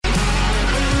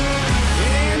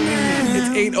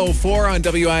8:04 on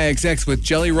WIXX with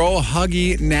Jelly Roll,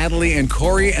 Huggy, Natalie, and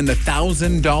Corey, and the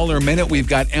 $1,000 minute. We've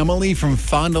got Emily from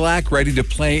Fond du Lac ready to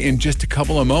play in just a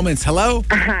couple of moments. Hello.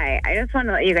 Hi. I just want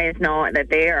to let you guys know that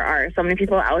there are so many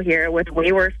people out here with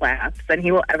way worse laughs than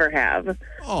he will ever have.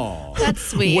 Oh, that's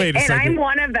sweet. Wait a And second. I'm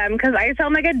one of them because I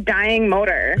sound like a dying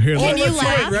motor. Here, Can you let's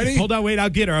hear it. laugh? Ready? Hold on, wait. I'll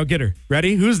get her.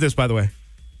 Ready? Who's this, by the way?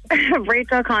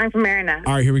 Rachel calling from Marina.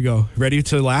 All right, here we go. Ready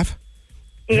to laugh?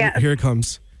 Yeah. Here it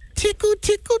comes. Tickle,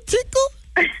 tickle, tickle.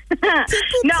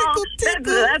 No,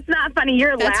 that's not funny.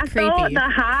 Your That's laugh, though, creepy. the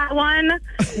hot one,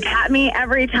 got me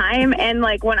every time. And,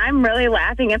 like, when I'm really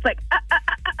laughing, it's like,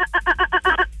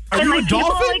 and, you like, a people,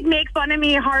 dolphin? like, make fun of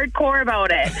me hardcore about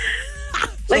it.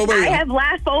 So Like, wait. I have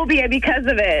laugh phobia because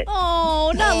of it.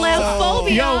 Oh, not laugh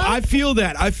phobia. Yo, I feel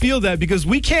that because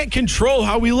we can't control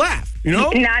how we laugh, you know?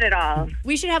 Not at all.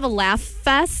 We should have a laugh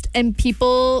fest, and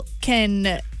people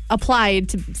can apply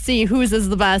to see whose is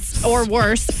the best or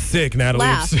worst. Sick, Natalie.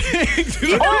 Laugh. Sick,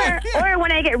 dude. Or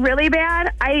when I get really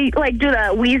bad, I like do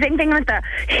the wheezing thing with the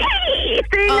thing.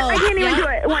 Oh, I can't even yeah. do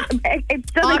it. It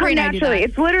doesn't Aubrey come and I do naturally. that.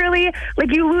 It's literally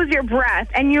like you lose your breath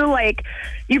and you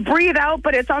breathe out,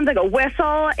 but it sounds like a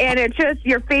whistle, and it's just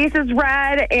your face is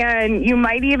red, and you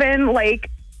might even like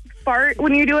fart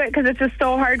when you do it because it's just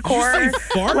so hardcore. Did you say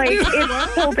fart? Like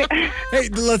it's so bad. Hey,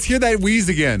 let's hear that wheeze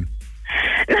again.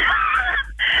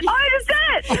 Oh, I just did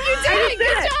it. You did it.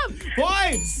 Good job.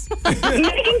 Points.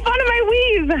 Making fun of my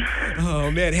wheeze. Oh,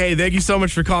 man. Hey, thank you so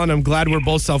much for calling. I'm glad we're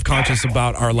both self-conscious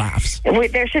about our laughs.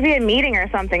 Wait, there should be a meeting or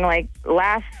something like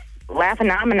Laugh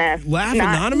Anonymous. Laugh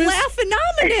Not- Anonymous? Laugh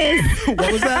anonymous.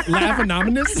 What was that? Laugh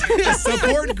Anonymous?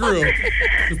 Support group.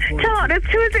 Tell it's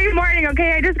Tuesday morning,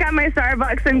 okay? I just got my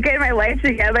Starbucks and getting my life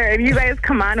together, and you guys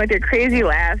come on with your crazy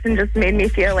laughs and just made me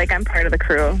feel like I'm part of the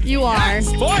crew. You are.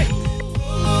 Boy.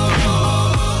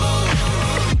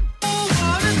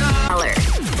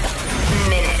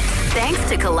 Minute. Thanks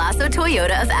to Colosso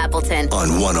Toyota of Appleton.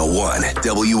 On 101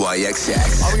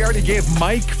 WIXX. Oh, we already gave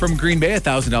Mike from Green Bay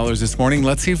 $1,000 this morning.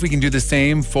 Let's see if we can do the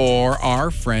same for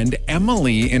our friend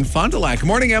Emily in Fond du Lac. Good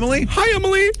morning, Emily. Hi,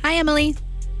 Emily. Hi, Emily.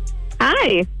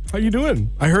 Hi. How you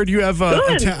doing? I heard you have.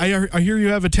 Good. I hear you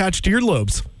have attached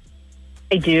earlobes.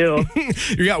 I do.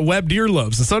 You got webbed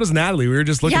earlobes, and so does Natalie. We were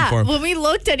just looking for Yeah, them. when we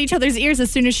looked at each other's ears as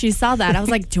soon as she saw that, I was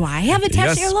like, do I have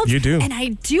attached Yes, earlobes? you do. And I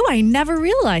do. I never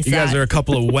realized You that. guys are a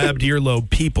couple of webbed earlobe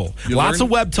people. You Lots learn-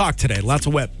 of web talk today. Lots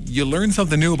of web. You learned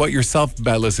something new about yourself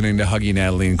by listening to Huggy,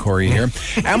 Natalie, and Corey here.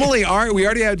 Emily, we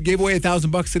already gave away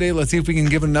 $1,000 today. Let's see if we can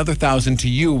give another 1,000 to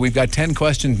you. We've got 10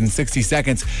 questions in 60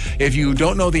 seconds. If you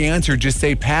don't know the answer, just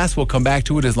say pass. We'll come back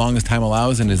to it as long as time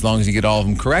allows, and as long as you get all of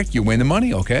them correct, you win the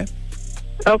money, okay?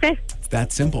 Okay. It's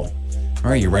that simple.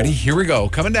 All right, you ready? Here we go.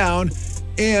 Coming down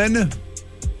in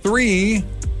 3,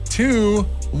 2,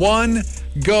 1,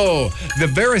 go. The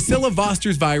varicella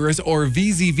zoster virus, or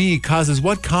VZV, causes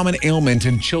what common ailment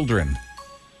in children?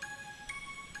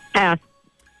 Pass.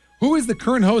 Who is the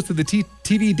current host of the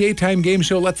TV daytime game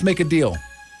show Let's Make a Deal?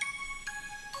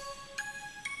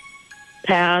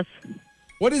 Pass.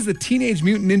 What is the Teenage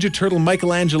Mutant Ninja Turtle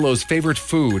Michelangelo's favorite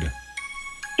food?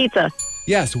 Pizza.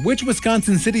 Yes, which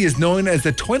Wisconsin city is known as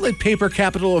the toilet paper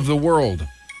capital of the world?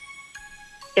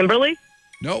 Kimberly.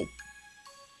 No.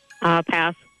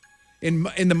 Pass. In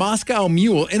a Moscow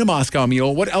Mule,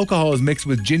 what alcohol is mixed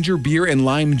with ginger beer and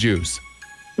lime juice?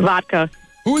 Vodka.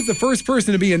 Who is the first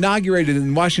person to be inaugurated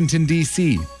in Washington,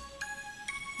 D.C.?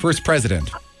 First president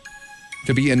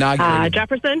to be inaugurated.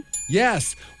 Jefferson.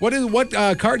 Yes. What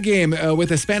card game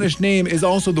with a Spanish name is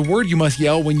also the word you must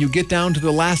yell when you get down to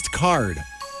the last card?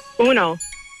 Uno.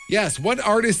 Yes. What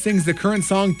artist sings the current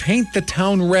song Paint the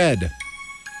Town Red?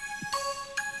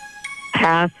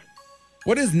 Pass.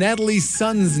 What is Natalie's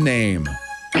son's name?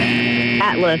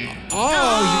 Atlas. Oh,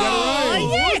 you got it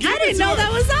right. Yay, I didn't know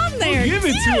that was on there. Give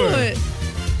it to her.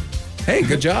 Cute. Hey,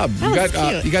 good job. That was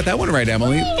cute. You got that one right,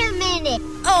 Emily.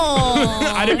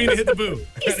 Oh, I didn't mean to hit the boo.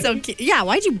 he's so cute. Yeah,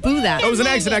 why'd you boo that? That was an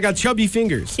accident. I got chubby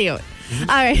fingers. Cute. All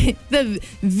right. The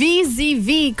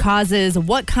VZV causes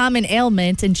what common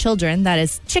ailment in children? That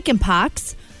is chicken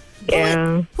pox.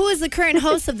 Yeah. Who is the current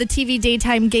host of the TV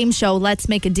daytime game show Let's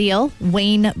Make a Deal?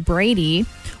 Wayne Brady.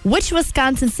 Which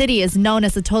Wisconsin city is known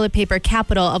as the toilet paper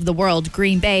capital of the world?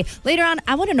 Green Bay. Later on,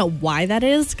 I want to know why that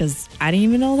is, because I didn't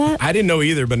even know that. I didn't know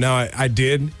either, but now I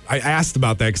did. I asked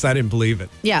about that because I didn't believe it.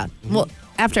 Yeah. Well,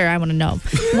 after I want to know.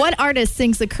 What artist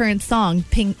sings the current song,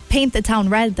 Paint the Town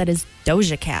Red? That is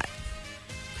Doja Cat.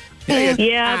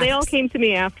 Yeah, they all came to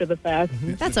me after the fact.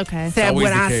 That's okay. Said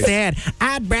what I said.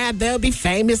 I'd rather be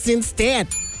famous instead.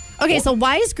 Okay, so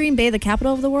why is Green Bay the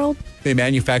capital of the world? They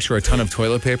manufacture a ton of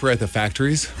toilet paper at the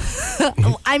factories.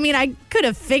 I mean, I could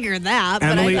have figured that, but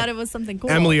Emily- I thought it was something cool.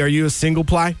 Emily, are you a single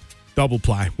ply? Double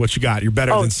ply. What you got? You're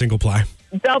better than single ply.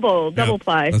 Double Yeah.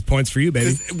 ply. That's points for you,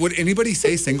 baby. Would anybody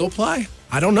say single ply?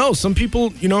 I don't know. Some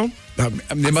people, I mean,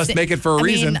 they must make it for a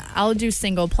reason. I mean, I'll do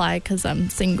single ply because I'm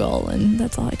single, and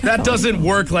that's all I can. that doesn't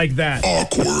work like that.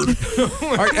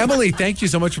 All right, Emily, thank you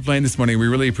so much for playing this morning. We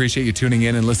really appreciate you tuning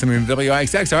in and listening to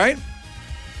WIXX, all right?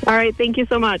 All right. Thank you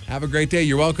so much. Have a great day.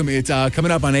 You're welcome. It's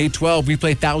coming up on 8:12. We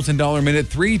play $1,000 Minute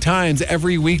 3 times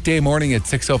every weekday morning at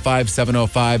 6:05,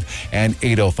 7:05, and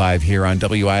 8:05 here on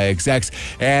WIXX.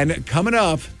 And coming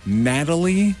up,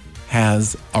 Natalie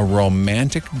has a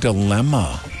romantic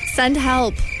dilemma. Send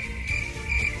help.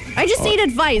 I just need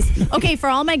advice. Okay, for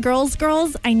all my girls,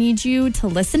 I need you to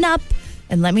listen up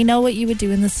and let me know what you would do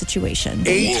in this situation.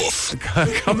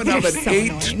 Coming up at You're so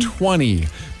 8:20.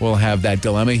 We'll have that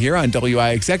dilemma here on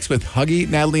WIXX with Huggy,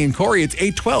 Natalie, and Corey. It's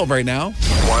 8:12 right now.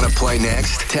 Want to play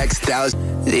next? Text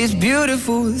 1000. These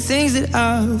beautiful things that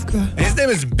I've got. His name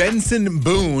is Benson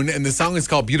Boone, and the song is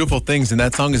called Beautiful Things, and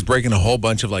that song is breaking a whole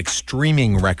bunch of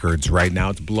streaming records right now.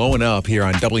 It's blowing up here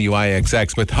on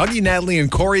WIXX with Huggy, Natalie,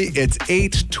 and Corey. It's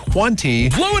 8:20.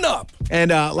 Blowing up. And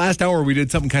last hour, we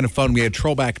did something kind of fun. We had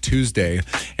Throwback Tuesday,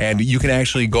 and you can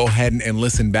actually go ahead and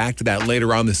listen back to that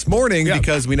later on this morning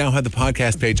because we now have the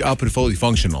podcast page up and fully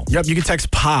functional. Yep, you can text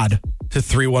POD to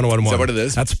 3111. Is that what it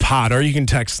is? That's POD. Or you can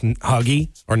text Huggy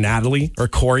or Natalie or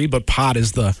Corey, but POD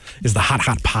is the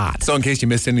hot pod. So in case you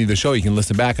missed any of the show, you can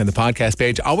listen back on the podcast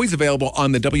page. Always available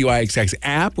on the WIXX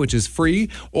app, which is free,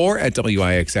 or at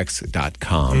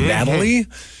WIXX.com. Natalie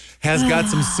has got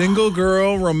some single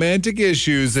girl romantic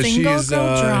issues that Single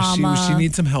girl drama. she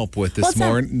needs some help with this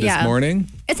morning.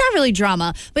 It's not really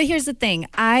drama, but here's the thing.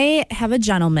 I have a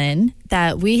gentleman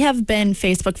that we have been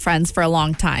Facebook friends for a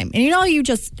long time. And you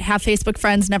just have Facebook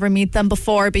friends, never meet them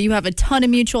before, but you have a ton of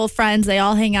mutual friends. They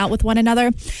all hang out with one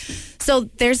another. So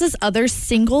there's this other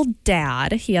single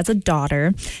dad. He has a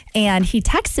daughter, and he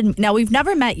texted me. Now, we've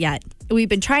never met yet. We've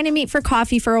been trying to meet for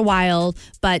coffee for a while,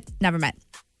 but never met.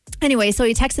 Anyway, so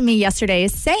he texted me yesterday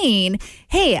saying,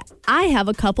 hey, I have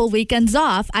a couple weekends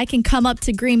off. I can come up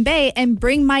to Green Bay and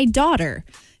bring my daughter.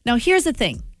 Now, here's the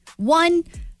thing. One,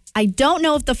 I don't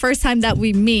know if the first time that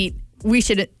we meet, we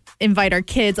should invite our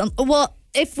kids. Well,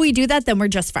 if we do that, then we're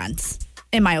just friends,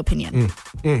 in my opinion.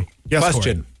 Yes,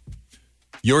 Question.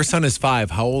 Your son is 5.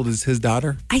 How old is his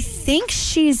daughter? I think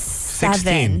she's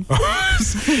 7. 16.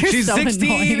 She's so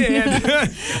 16, annoying.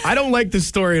 and I don't like this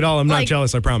story at all. I'm not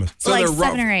jealous, I promise. So Like they're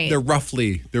 7 or 8.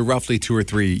 They're roughly 2 or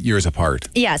 3 years apart.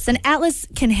 Yes, and Atlas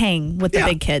can hang with the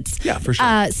big kids. Yeah, for sure.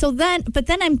 But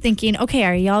then I'm thinking, okay,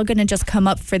 are y'all going to just come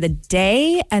up for the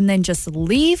day and then just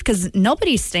leave? Because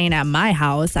nobody's staying at my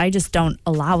house. I just don't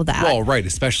allow that. Well, right,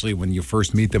 especially when you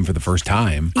first meet them for the first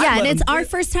time. Yeah, and it's our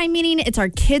first time meeting. It's our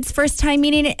kids' first time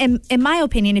meeting. And in my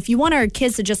opinion, if you want our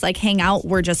kids to just hang out,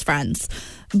 we're just friends.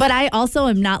 But I also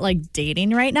am not dating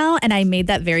right now, and I made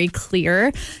that very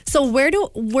clear. So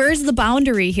where's the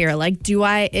boundary here?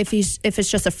 If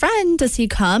it's just a friend, does he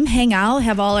come, hang out,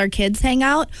 have all our kids hang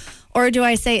out? Or do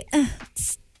I say,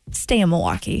 stay in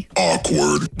Milwaukee?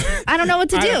 Awkward. I don't know what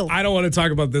to do. I don't want to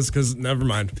talk about this because never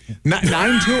mind.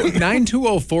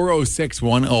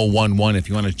 920-406-1011 if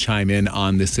you want to chime in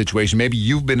on this situation. Maybe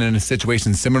you've been in a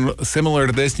situation similar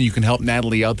to this and you can help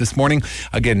Natalie out this morning.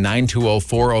 Again,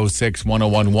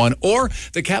 920-406-1011 or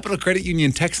the Capital Credit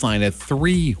Union text line at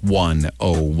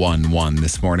 31011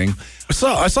 this morning. I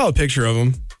saw a picture of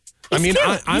him. He's cute.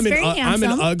 I'm He's very an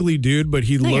handsome. ugly dude, but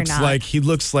he No, you're looks not. like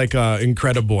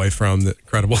Incrediboy from The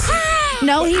Incredible.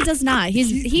 No, he does not. He's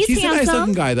He's a nice handsome.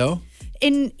 looking guy, though.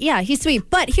 He's sweet.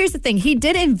 But here's the thing. He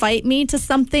did invite me to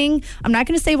something. I'm not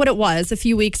going to say what it was a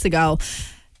few weeks ago.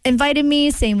 Invited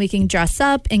me saying we can dress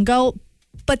up and go.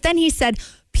 But then he said,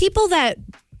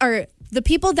 the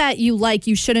people that you like,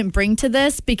 you shouldn't bring to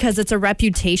this because it's a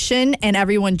reputation and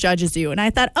everyone judges you. And I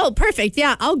thought, oh, perfect.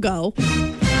 Yeah, I'll go.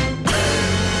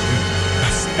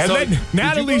 And So, then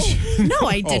Natalie, No,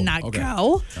 I did not okay.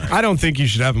 go. I don't think you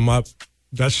should have him up.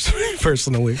 That's just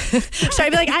personally. Should I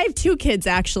be like, I have 2 kids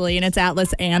actually, and it's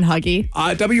Atlas and Huggy.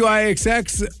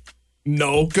 WIXX,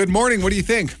 No. good morning. What do you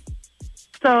think?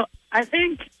 So I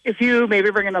think if you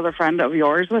maybe bring another friend of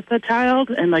yours with the child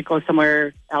and go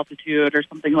somewhere altitude or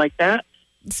something like that.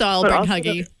 So I'll But bring also-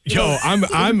 Huggy. Yo, I'm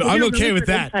okay with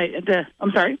that.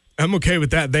 I'm sorry. I'm okay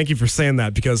with that. Thank you for saying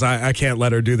that because I can't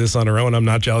let her do this on her own. I'm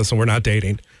not jealous and we're not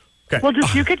dating. Okay. Well,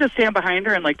 you could just stand behind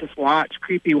her and like just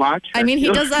creepy watch. I mean,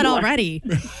 he does that already.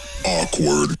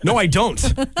 Awkward. No, I don't.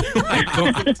 I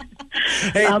don't.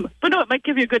 Hey, But no, it might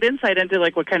give you a good insight into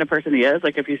like what kind of person he is.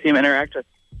 Like if you see him interact with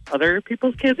other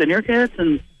people's kids and your kids,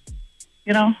 and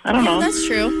I don't know. That's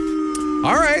true.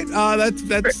 all right.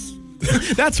 That's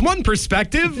That's one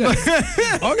perspective.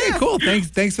 okay. Cool.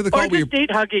 Thanks for the call. Or just date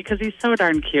Huggy because he's so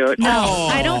darn cute. No,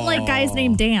 I don't like guys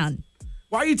named Dan.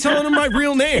 Why are you telling him my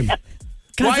real name?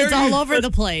 Because it's are you- all over the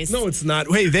place. No, it's not.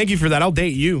 Hey, thank you for that. I'll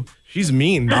date you. She's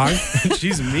mean, dog.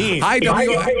 She's mean. Hi,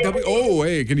 oh,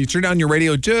 hey, can you turn down your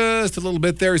radio just a little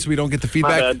bit there so we don't get the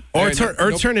feedback? bad. Or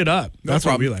Nope. turn it up. No That's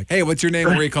what problem. we like. Hey, what's your name?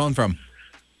 Where are you calling from?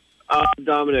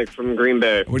 Dominic from Green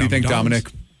Bay. What do you think, Dum-dums.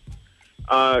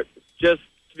 Dominic? Just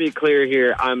to be clear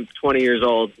here, I'm 20 years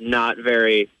old, not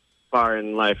very far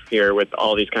in life here with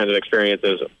all these kinds of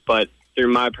experiences. But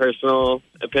through my personal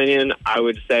opinion, I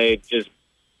would say just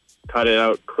cut it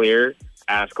out clear,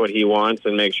 ask what he wants,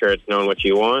 and make sure it's known what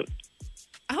you want.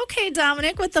 Okay,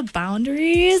 Dominic, with the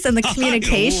boundaries and the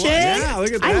communication. Yeah,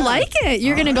 look at I that. like it.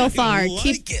 You're going to go far.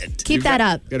 Keep that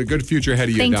up. Got a good future ahead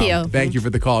of you, Thank Dom. you. Thank you for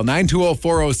the call.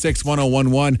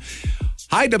 920-406-1011.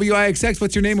 Hi, WIXX.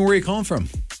 What's your name and where are you calling from?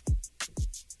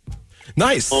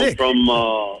 Nice. Sick. From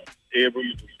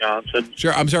Abrams, Wisconsin.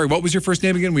 Sure. I'm sorry. What was your first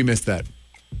name again? We missed that.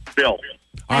 Bill.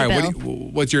 All Hi, right. Bill.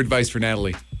 What's your advice for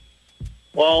Natalie?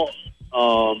 Well,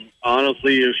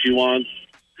 honestly, if she wants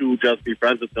to just be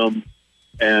friends with him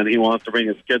and he wants to bring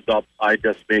his kids up, I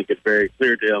just make it very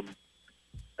clear to him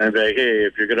and say, hey,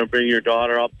 if you're going to bring your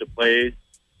daughter up to play,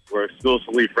 we're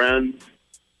exclusively friends.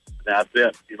 That's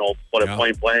it. Put it Yeah.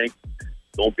 point blank.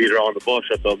 Don't beat around the bush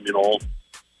with them,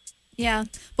 Yeah.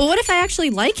 But what if I actually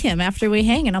like him after we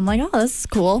hang and I'm like, oh, this is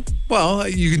cool? Well,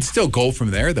 you can still go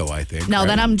from there, though, I think. No, right?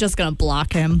 then I'm just going to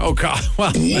block him. Oh, God.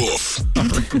 Well,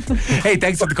 hey,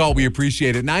 thanks for the call. We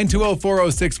appreciate it.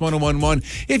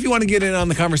 920-406-1011. If you want to get in on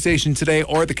the conversation today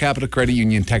or the Capital Credit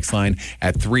Union text line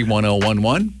at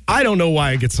 31011. I don't know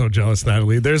why I get so jealous,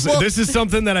 Natalie. This is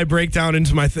something that I break down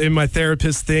into my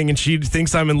therapist thing, and she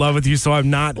thinks I'm in love with you, so I'm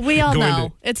not. We all going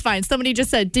know. It's fine. Somebody just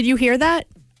said, did you hear that?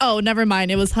 Oh, never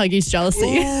mind. It was Huggy's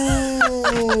jealousy.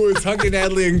 Oh, it's Huggy,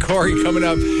 Natalie, and Corey coming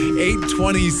up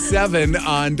 8:27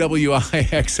 on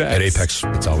WIXX. At Apex,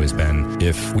 it's always been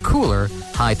Cooler,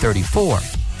 high 34.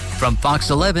 From Fox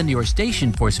 11, your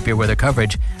station for severe weather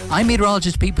coverage, I'm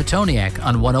meteorologist Pete Petoniak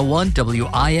on 101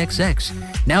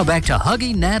 WIXX. Now back to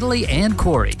Huggy, Natalie, and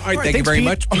Corey. All right, thank you very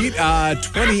much, Pete.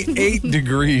 28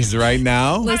 degrees right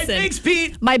now. Listen, Thanks,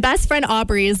 Pete. my best friend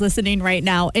Aubrey is listening right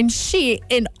now, and she,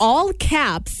 in all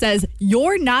caps, says,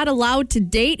 you're not allowed to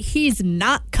date. He's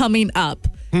not coming up.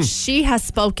 She has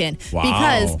spoken. Wow.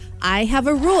 Because I have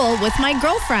a rule with my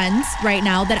girlfriends right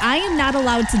now that I am not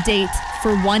allowed to date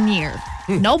for 1 year.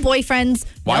 No boyfriends,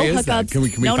 Why no is that? hookups. Can we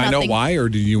no find nothing. out why, or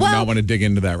do you Well, not want to dig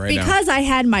into that right now? Because I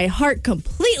had my heart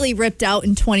completely ripped out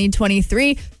in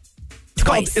 2023.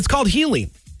 It's called healing.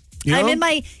 I'm in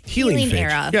my healing phase.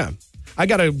 era. Yeah. I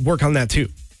got to work on that too.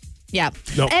 Yeah.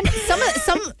 No. And some of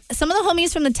the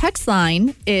homies from the text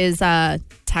line is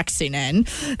texting in.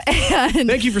 And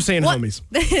Thank you for saying homies.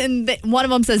 And one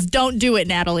of them says, "Don't do it,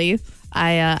 Natalie."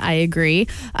 I agree.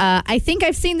 I think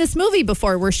I've seen this movie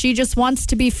before where she just wants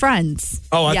to be friends.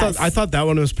 Oh, Yes. I thought that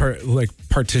one was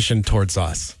partitioned towards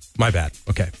us. My bad.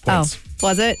 Okay. Points. Oh,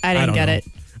 was it? I didn't don't get know. it.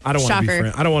 I don't want to be Shocker.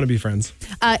 friends. I don't want to be friends.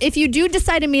 If you do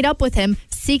decide to meet up with him,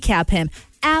 CCAP him.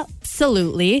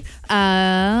 Absolutely.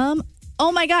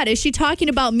 Oh my God, is she talking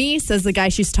about me? Says the guy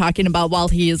she's talking about while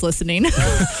he is listening.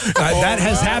 That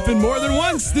has happened more than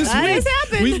once this That week. has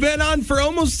happened. We've been on for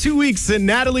almost 2 weeks, and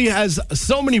Natalie has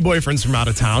so many boyfriends from out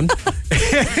of town.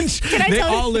 And they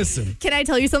all listen. Can I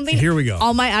tell you something? Here we go.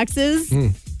 All my exes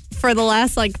for the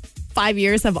last 5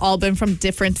 years have all been from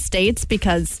different states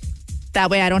because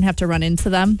that way I don't have to run into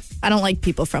them. I don't like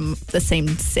people from the same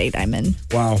state I'm in.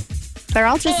 Wow. They're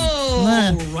all just.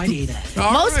 Alrighty then.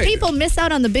 Most people miss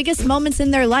out on the biggest moments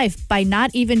in their life by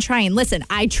not even trying. Listen,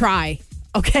 I try.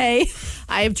 Okay?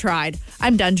 I have tried.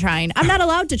 I'm done trying. I'm not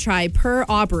allowed to try per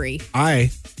Aubrey. I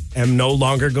am no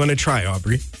longer going to try,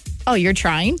 Aubrey. Oh, you're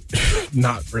trying?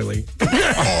 Not really.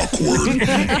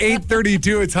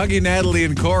 8:32. It's Huggy, Natalie,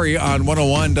 and Corey on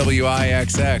 101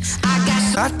 WIXX.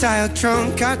 I die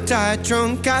drunk, I die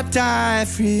drunk, I die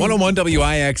free. 101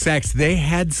 WIXX. They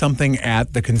had something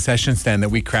at the concession stand that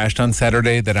we crashed on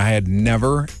Saturday that I had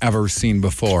never, ever seen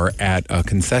before at a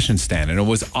concession stand. And it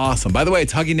was awesome. By the way,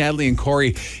 it's Huggy, Natalie, and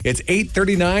Corey. It's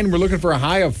 8:39. We're looking for a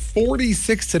high of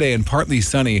 46 today and partly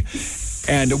sunny.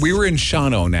 And we were in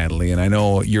Shawano, Natalie, and I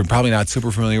know you're probably not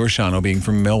super familiar with Shawano being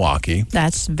from Milwaukee.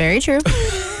 That's very true.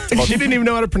 She didn't even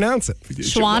know how to pronounce it.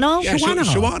 Shawano? Yeah,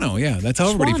 Shawano. Yeah, that's how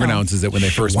everybody Shawano. pronounces it when they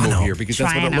first move Shawano. here because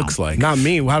that's what it Shawano. looks like. Not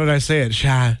me. How did I say it?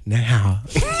 Now.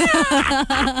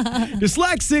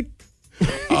 Dyslexic.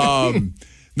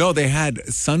 No, they had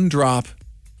Sundrop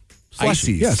Slushy.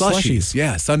 ices. Yeah, Slushies. slushies.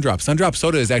 Yeah, Sundrop. Sundrop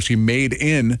soda is actually made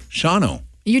in Shawano.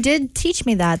 You did teach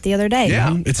me that the other day.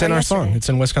 Yeah. It's in our song. It's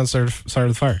in Wisconsin Side of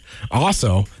the Fire.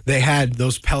 Also, they had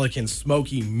those Pelican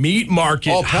Smoky Meat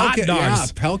Market hot dogs. Yeah,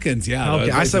 Pelicans. Yeah,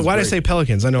 Pelican. I said, why did I say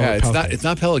Pelicans? I know Yeah, Pelican. it's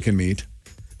not pelican meat.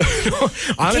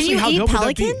 Honestly, Can you how eat dope would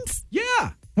that be? pelicans?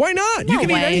 Yeah. Why not? No you can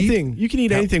way. eat anything. You can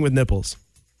eat anything with nipples.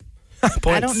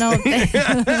 I don't know if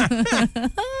they.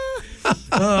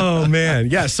 Oh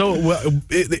man, yeah. So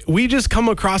we just come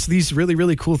across these really,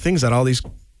 really cool things at all these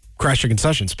Crasher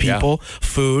concessions. People,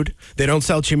 food. They don't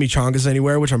sell chimichangas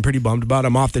anywhere, which I'm pretty bummed about.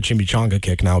 I'm off the chimichanga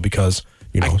kick now because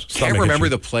I stomach can't remember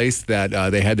issue. the place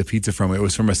that they had the pizza from. It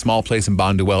was from a small place in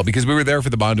Bonduelle because we were there for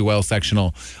the Bonduelle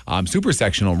sectional, super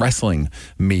sectional wrestling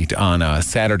meet on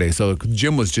Saturday. So the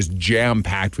gym was just jam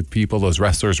packed with people. Those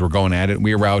wrestlers were going at it.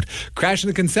 We were out crashing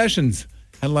the concessions.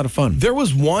 Had a lot of fun. There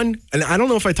was one, and I don't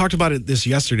know if I talked about it this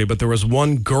yesterday, but there was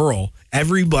one girl.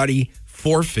 Everybody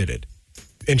forfeited,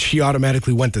 and she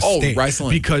automatically went to state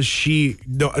wrestling because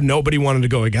nobody wanted to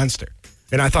go against her.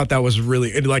 And I thought that was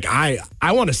really like I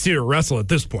want to see her wrestle at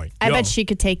this point. I bet she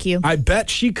could take you. I bet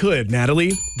she could,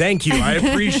 Natalie. Thank you. I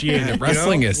appreciate it.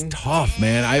 Wrestling is tough,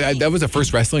 man. I that was the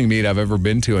first wrestling meet I've ever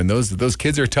been to, and those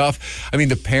kids are tough. I mean,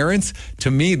 the parents,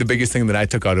 to me, the biggest thing that I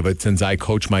took out of it, since I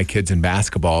coach my kids in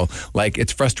basketball, like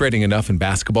it's frustrating enough in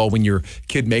basketball when your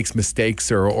kid makes mistakes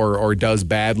or does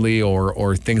badly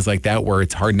or things like that, where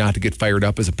it's hard not to get fired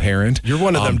up as a parent. You're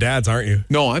one of them dads, aren't you?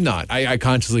 No, I'm not. I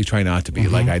consciously try not to be.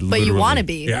 Like I. But you want to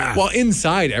be. Yeah. Well,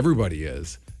 inside everybody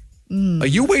is.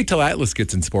 You wait till Atlas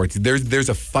gets in sports. There's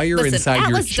a fire Listen, inside your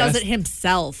Atlas chest. does it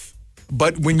himself.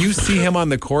 But when you see him on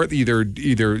the court,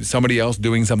 either somebody else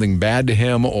doing something bad to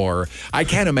him, or I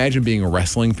can't imagine being a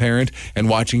wrestling parent and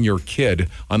watching your kid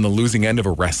on the losing end of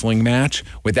a wrestling match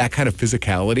with that kind of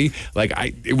physicality. Like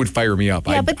it would fire me up.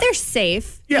 Yeah, but they're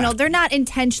safe. Yeah. You know, they're not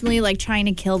intentionally like trying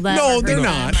to kill them. No, or hurt they're them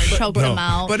not. Or choke them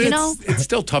out. But it's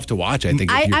still tough to watch. I think.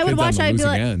 If your I would kid's watch. on the I'd be losing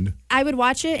like, end. I would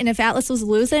watch it, and if Atlas was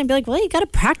losing, I'd be like, well, you got to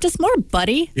practice more,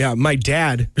 buddy. Yeah, my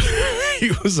dad,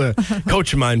 he was a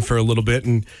coach of mine for a little bit,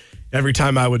 and every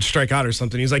time I would strike out or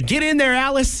something, he's like, "Get in there,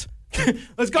 Alice.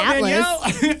 Let's go, Atlas?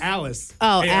 Danielle." Alice.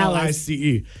 Oh, Alice.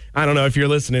 I don't know if you're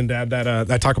listening, Dad. That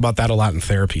I talk about that a lot in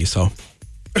therapy. So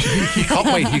He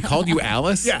called you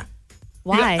Alice? yeah.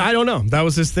 Why? I don't know. That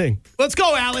was his thing. Let's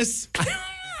go, Alice.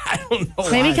 I don't know.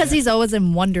 Maybe why. because he's always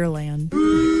in Wonderland.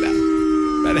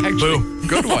 That actually,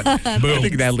 good one. I Boom.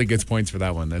 think Natalie gets points for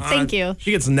that one. That's Thank you.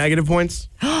 She gets negative points.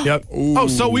 Yep. Oh,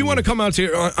 so we want to come out to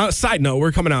your side note.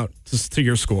 We're coming out to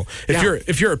your school.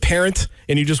 If you're a parent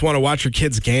and you just want to watch your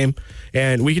kid's game,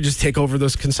 and we could just take over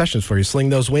those concessions for you. Sling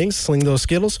those wings, sling those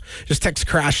Skittles. Just text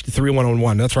CRASH to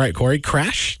 31011. That's right, Corey.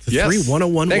 CRASH to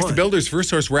 31011. Thanks to Builders First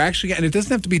Source. We're actually, and it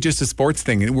doesn't have to be just a sports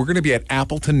thing. We're going to be at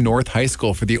Appleton North High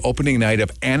School for the opening night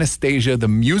of Anastasia the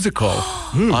Musical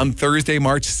on Thursday,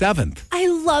 March 7th. I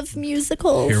love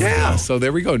musicals. Yeah, so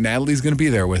there we go. Natalie's going to be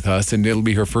there with us, and it'll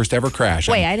be her first ever crash.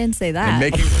 Wait, I didn't say that. I'm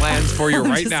making plans for you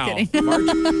right Just now.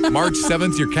 kidding. March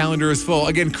 7th, your calendar is full.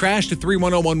 Again, crash to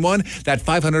 31011. That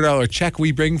 $500 check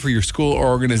we bring for your school or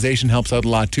organization helps out a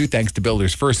lot too, thanks to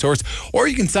Builders First Source. Or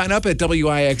you can sign up at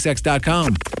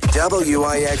WIXX.com.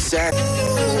 WIXX.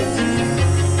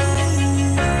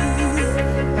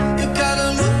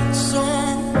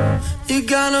 You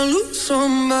gotta lose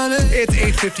somebody. It's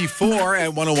 8:54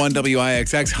 at 101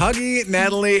 WIXX. Huggy,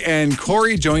 Natalie, and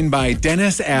Corey, joined by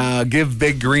Dennis. Give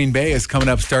Big Green Bay is coming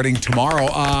up starting tomorrow.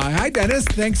 Hi, Dennis.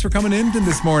 Thanks for coming in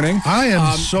this morning. I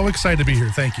am so excited to be here.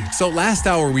 Thank you. So last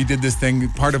hour we did this thing,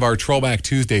 part of our Throwback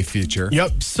Tuesday feature.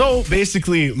 Yep. So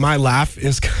basically, my laugh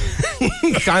is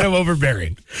kind of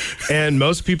overbearing, and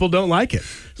most people don't like it.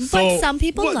 But some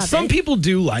people love Some it. people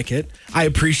do like it. I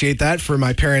appreciate that for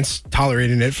my parents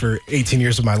tolerating it for 18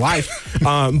 years of my life.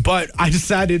 But I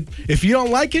decided if you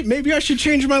don't like it, maybe I should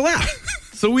change my laugh.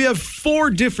 So we have 4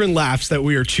 different laughs that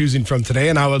we are choosing from today,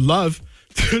 and I would love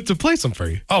to play some for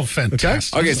you. Oh,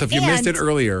 fantastic. Okay, so if you missed it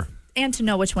earlier. And to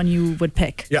know which one you would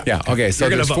pick. Yeah, okay, so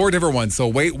You're gonna there's vote. 4 different ones. So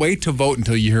wait to vote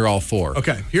until you hear all 4.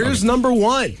 Okay, here's number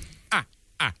 1.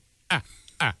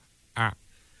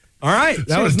 All right, that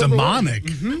That was was number demonic.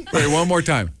 Wait, one more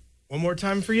time. One more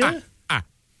time for you. It's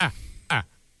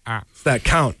that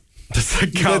count. That's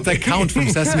that count. That's that count from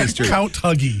Sesame Street. Count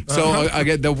Huggy. So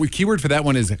again, the keyword for that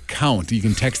one is count. You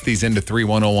can text these into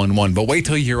 31011, but wait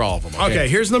till you hear all of them. Okay, Okay,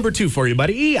 here's number 2 for you,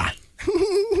 buddy. Yeah.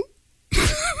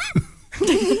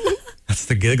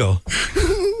 the giggle.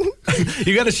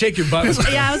 You got to shake your butt.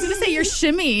 Yeah, I was going to say you're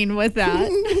shimmying with that.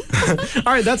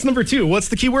 All right, that's number 2. What's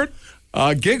the keyword?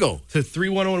 Giggle. To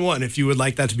 31111 if you would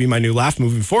like that to be my new laugh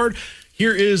moving forward.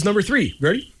 Here is number 3.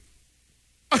 Ready?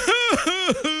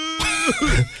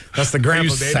 That's the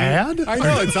grandpa, Are you baby. sad? I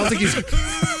know. It sounds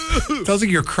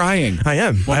like you're crying. I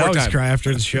am. One I more always time. cry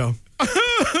after the show.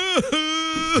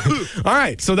 All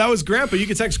right, so that was Grandpa. You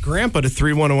can text Grandpa to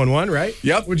 31011, right?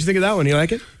 Yep. What'd you think of that one? You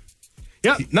like it?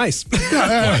 Yeah, nice. Sick.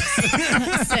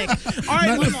 All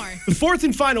right, One more. the fourth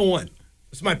and final one.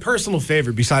 It's my personal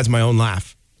favorite besides my own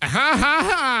laugh.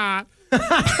 That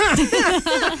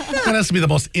has to be the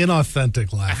most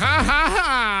inauthentic laugh.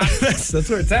 That's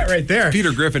where it's at right there.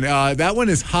 Peter Griffin. That one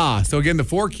is ha. So again, the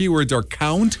 4 keywords are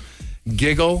count,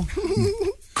 giggle,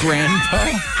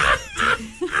 grandpa,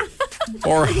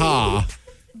 or ha.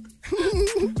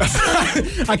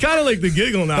 I kind of like the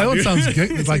giggle now. That one dude. sounds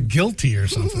like guilty or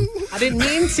something. I didn't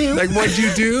mean to. Like, what'd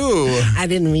you do? I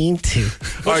didn't mean to.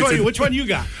 Which one you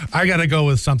got? I got to go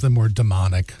with something more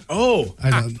demonic. Oh.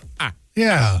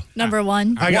 Yeah. Number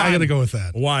 1. I got to go with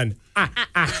that. 1.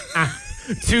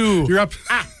 2. You're up.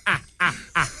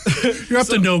 You're up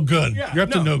to no good. You're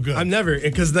up to no good. I'm never,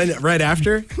 because then right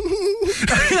after.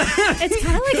 It's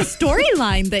kind of like a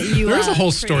storyline that you There's a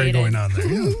whole story created. going on there.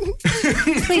 Yeah.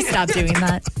 Please stop doing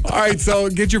that. All right, so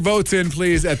get your votes in,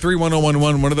 please, at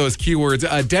 31011, one of those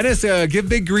keywords. Dennis, Give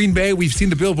Big Green Bay. We've seen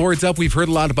the billboards up. We've heard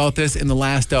a lot about this in the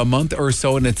last month or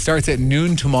so, and it starts at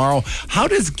noon tomorrow. How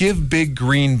does Give Big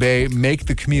Green Bay make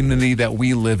the community that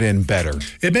we live in better?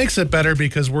 It makes it better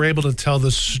because we're able to tell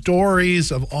the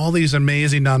stories of all these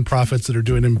amazing nonprofits that are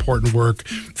doing important work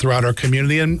throughout our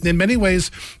community, and in many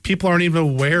ways, people aren't even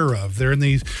aware of. They're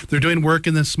doing work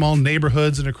in the small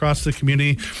neighborhoods and across the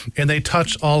community, and they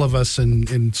touch all of us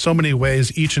in so many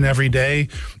ways each and every day,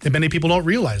 and many people don't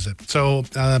realize it. So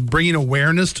bringing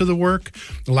awareness to the work,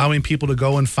 allowing people to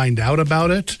go and find out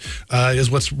about it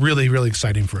is what's really, really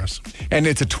exciting for us. And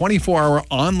it's a 24-hour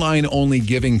online-only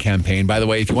giving campaign. By the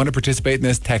way, if you want to participate in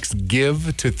this, text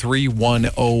GIVE to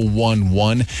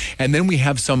 31011. And then we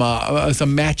have some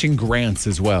matching grants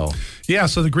as well. Yeah,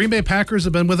 so the Green Bay Packers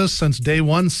have been with us since day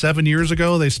one, 7 years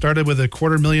ago. They started with a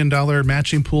 $250,000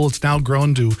 matching pool. It's now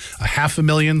grown to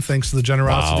 $500,000 thanks to the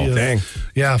generosity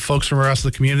of folks from across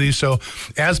the community. So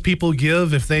as people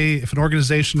give, if an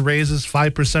organization raises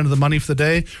 5% of the money for the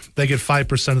day, they get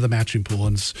 5% of the matching pool.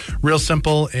 And it's real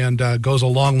simple and goes a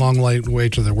long, long way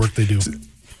to the work they do.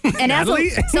 And as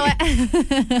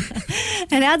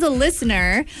a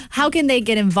listener, how can they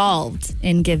get involved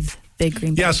in Give Big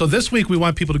Green Bay? Yeah, so this week we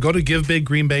want people to go to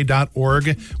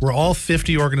givebiggreenbay.org, where all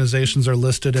 50 organizations are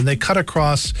listed, and they cut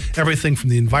across everything from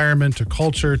the environment to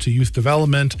culture to youth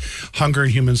development, hunger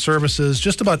and human services,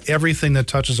 just about everything that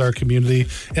touches our community,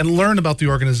 and learn about the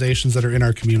organizations that are in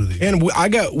our community. And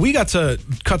we got to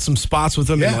cut some spots with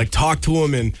them and like talk to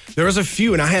them, and there was a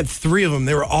few, and I had 3 of them.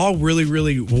 They were all really,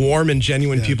 really warm and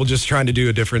genuine people just trying to do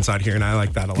a difference out here, and I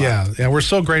like that a lot. Yeah, we're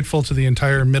so grateful to the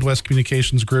entire Midwest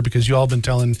Communications group because you all have been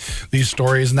telling these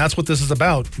stories, and that's what this is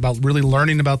about really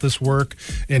learning about this work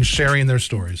and sharing their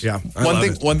stories. Yeah.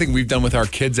 One thing we've done with our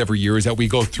kids every year is that we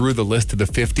go through the list of the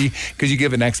 50 because you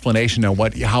give an explanation of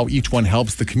how each one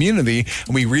helps the community,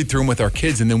 and we read through them with our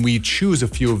kids, and then we choose a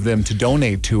few of them to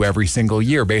donate to every single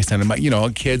year based on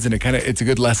kids, and it's a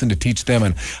good lesson to teach them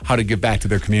and how to give back to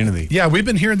their community. Yeah, we've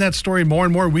been hearing that story more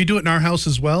and more. We do it in our house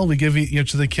as well. We give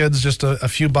each of the kids just a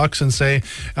few bucks and say,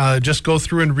 just go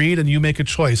through and read, and you make a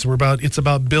choice. It's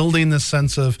about building this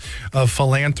sense of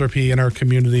philanthropy in our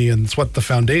community, and it's what the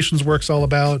Foundation's work's all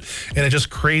about, and it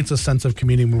just creates a sense of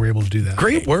community when we're able to do that.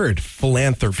 Great word,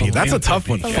 philanthropy. That's a tough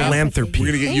one. Philanthropy. We're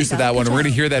going to get used to that one. We're going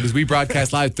to hear that as we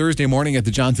broadcast live Thursday morning at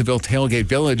the Johnsonville Tailgate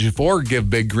Village for Give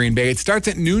Big Green Bay. It starts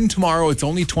at noon tomorrow. It's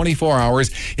only 24 hours.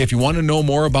 If you want to know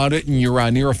more about it and you're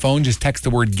near a phone, just text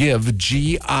the word GIVE,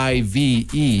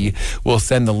 G-I-V-E. We'll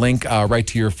send the link right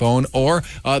to your phone, or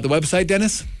the website,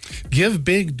 Dennis?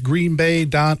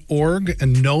 GiveBigGreenBay.org,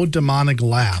 and no demonic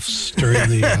laughs during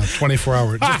the 24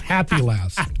 hours. Just happy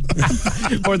laughs.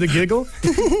 Or the giggle.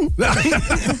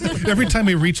 Every time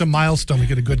we reach a milestone, we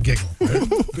get a good giggle. Right?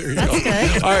 There you go.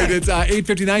 Good. All right, it's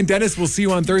 8:59. Dennis, we'll see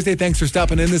you on Thursday. Thanks for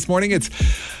stopping in this morning. It's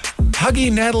Huggy,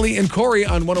 Natalie, and Corey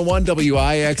on 101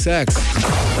 WIXX.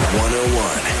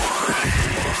 101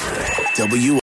 WIXX.